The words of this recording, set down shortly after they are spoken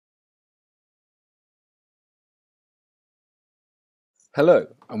Hello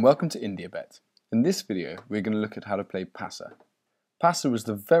and welcome to IndiaBet. In this video we're going to look at how to play Passa. Passa was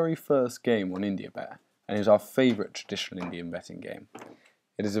the very first game on IndiaBet and is our favourite traditional Indian betting game.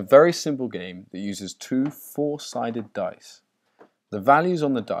 It is a very simple game that uses two four-sided dice. The values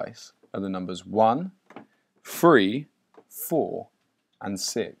on the dice are the numbers 1, 3, 4 and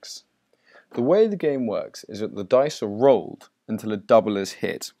 6. The way the game works is that the dice are rolled until a double is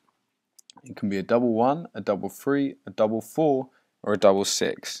hit. It can be a double 1, a double 3, a double 4 or a double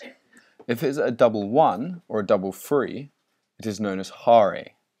 6. If it's a double 1 or a double 3, it is known as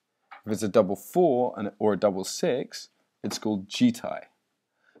Hare. If it's a double 4 or a double 6, it's called Jitai.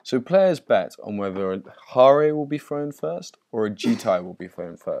 So players bet on whether a Hare will be thrown first or a Jitai will be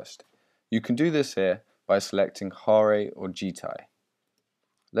thrown first. You can do this here by selecting Hare or Jitai.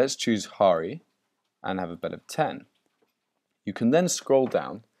 Let's choose Hare and have a bet of 10. You can then scroll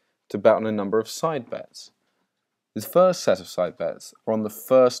down to bet on a number of side bets. The first set of side bets are on the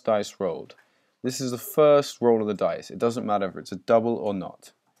first dice rolled. This is the first roll of the dice. It doesn't matter if it's a double or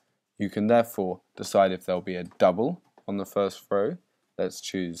not. You can therefore decide if there'll be a double on the first throw. Let's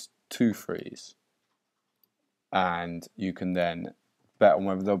choose 2 threes. And you can then bet on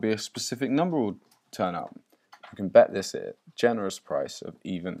whether there'll be a specific number will turn up. You can bet this at a generous price of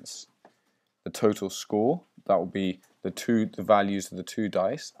evens. The total score, that will be the values of the two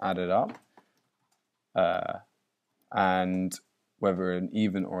dice added up. And whether an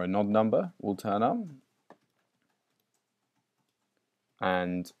even or an odd number will turn up,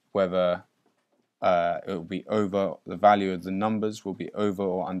 and whether it will be over, the value of the numbers will be over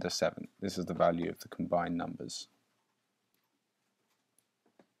or under 7. This is the value of the combined numbers.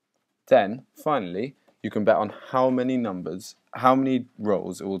 Then, finally, you can bet on how many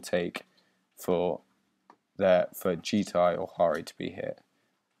rolls it will take for Jitai or Hari to be hit.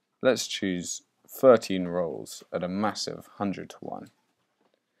 Let's choose 13 rolls at a massive 100 to 1.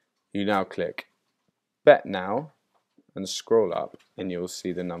 You now click Bet Now and scroll up and you'll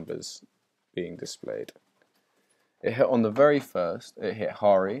see the numbers being displayed. It hit on the very first, it hit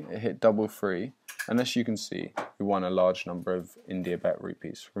Hari, it hit double 3, and as you can see, we won a large number of IndiaBet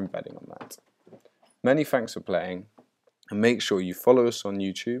rupees from betting on that. Many thanks for playing, and make sure you follow us on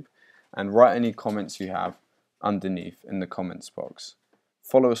YouTube and write any comments you have underneath in the comments box.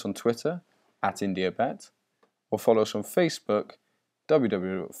 Follow us on Twitter @IndiaBet, or follow us on Facebook,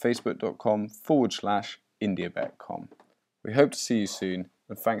 www.facebook.com/IndiaBetCom. We hope to see you soon,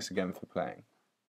 and thanks again for playing.